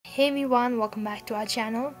Hey everyone, welcome back to our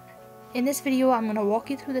channel. In this video, I'm going to walk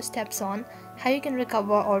you through the steps on how you can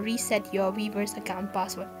recover or reset your Weverse account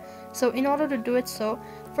password. So in order to do it,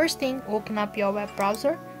 first thing, open up your web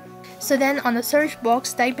browser. So then on the search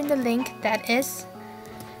box, type in the link that is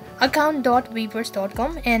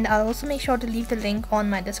account.weverse.com, and I'll also make sure to leave the link on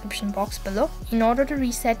my description box below. In order to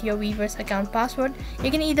reset your Weverse account password,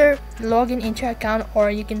 you can either log in into your account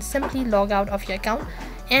or you can simply log out of your account.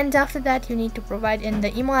 And after that, you need to provide in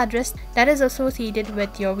the email address that is associated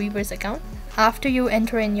with your Weverse account. After you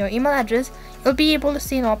enter in your email address, you'll be able to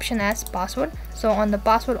see an option as password. So on the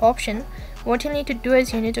password option, what you need to do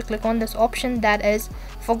is you need to click on this option that is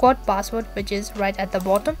forgot password, which is right at the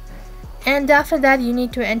bottom. And after that, you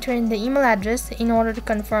need to enter in the email address in order to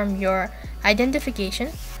confirm your identification.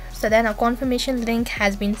 So then a confirmation link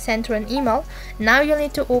has been sent through an email. Now you'll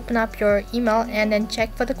need to open up your email and then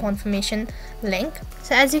check for the confirmation link.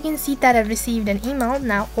 So as you can see that I've received an email.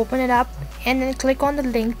 Now open it up and then click on the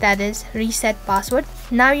link that is reset password.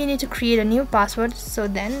 Now you need to create a new password. So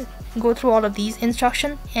then go through all of these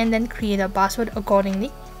instructions and then create a password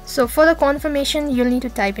accordingly. So for the confirmation, you'll need to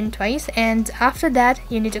type in twice, and after that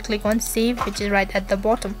you need to click on save, which is right at the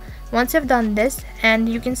bottom. Once you've done this, and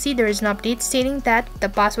you can see there is an update stating that the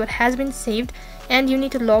password has been saved and you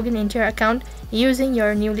need to log in into your account using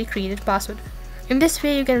your newly created password. In this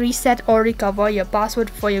way, you can reset or recover your password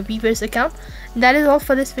for your Weverse account. That is all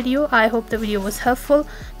for this video. I hope the video was helpful.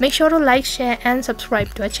 Make sure to like, share and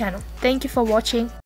subscribe to our channel. Thank you for watching.